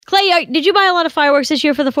Clay, did you buy a lot of fireworks this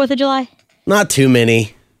year for the 4th of July? Not too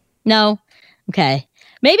many. No? Okay.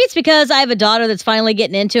 Maybe it's because I have a daughter that's finally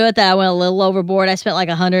getting into it that I went a little overboard. I spent like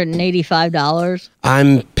 $185.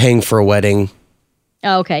 I'm paying for a wedding.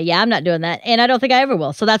 Oh, okay. Yeah, I'm not doing that. And I don't think I ever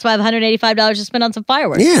will. So that's why I have $185 to spend on some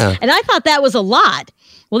fireworks. Yeah. And I thought that was a lot.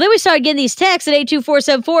 Well, then we started getting these texts at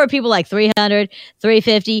 82474. People like 300,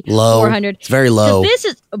 350, Low. 400. It's very low. This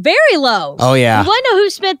is very low. Oh, yeah. You want to know who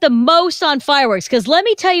spent the most on fireworks? Because let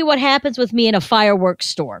me tell you what happens with me in a fireworks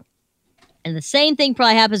store. And the same thing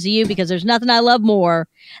probably happens to you because there's nothing I love more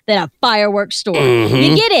than a fireworks store. Mm-hmm.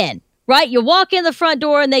 You get in, right? You walk in the front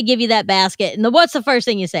door and they give you that basket. And what's the first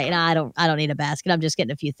thing you say? I don't need a basket. I'm just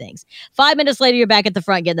getting a few things. 5 minutes later, you're back at the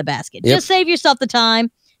front getting the basket. Yep. Just save yourself the time.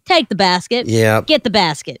 Take the basket. Yeah. Get the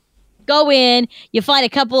basket. Go in. You find a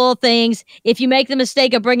couple of things. If you make the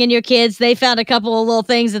mistake of bringing your kids, they found a couple of little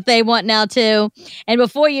things that they want now too. And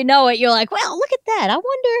before you know it, you're like, well, look at that. I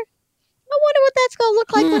wonder what that's going to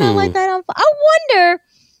look like when I light that on fire. I wonder.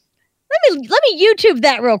 Let me YouTube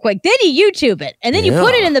that real quick. Then you YouTube it. And then you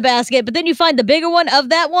put it in the basket, but then you find the bigger one of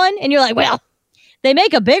that one. And you're like, well, they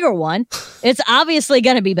make a bigger one. It's obviously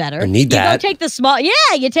going to be better. I need that. You go take the small. Yeah,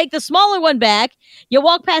 you take the smaller one back. You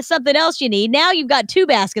walk past something else you need. Now you've got 2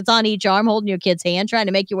 baskets on each arm holding your kid's hand, trying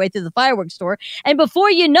to make your way through the fireworks store. And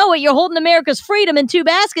before you know it, you're holding America's freedom in 2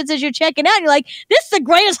 baskets as you're checking out. And you're like, this is the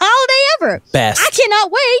greatest holiday ever. Best. I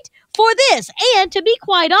cannot wait for this. And to be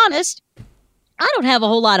quite honest, I don't have a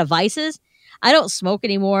whole lot of vices. I don't smoke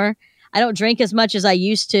anymore. I don't drink as much as I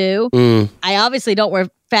used to. I obviously don't wear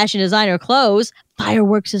fashion designer clothes.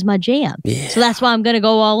 Fireworks is my jam. Yeah. So that's why I'm going to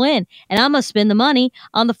go all in. And I'm going to spend the money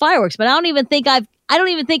on the fireworks. But I don't even think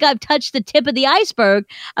I've touched the tip of the iceberg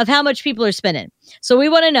of how much people are spending. So we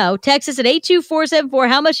want to know. Text us at 82474.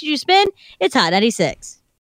 How much did you spend? It's Hot 96.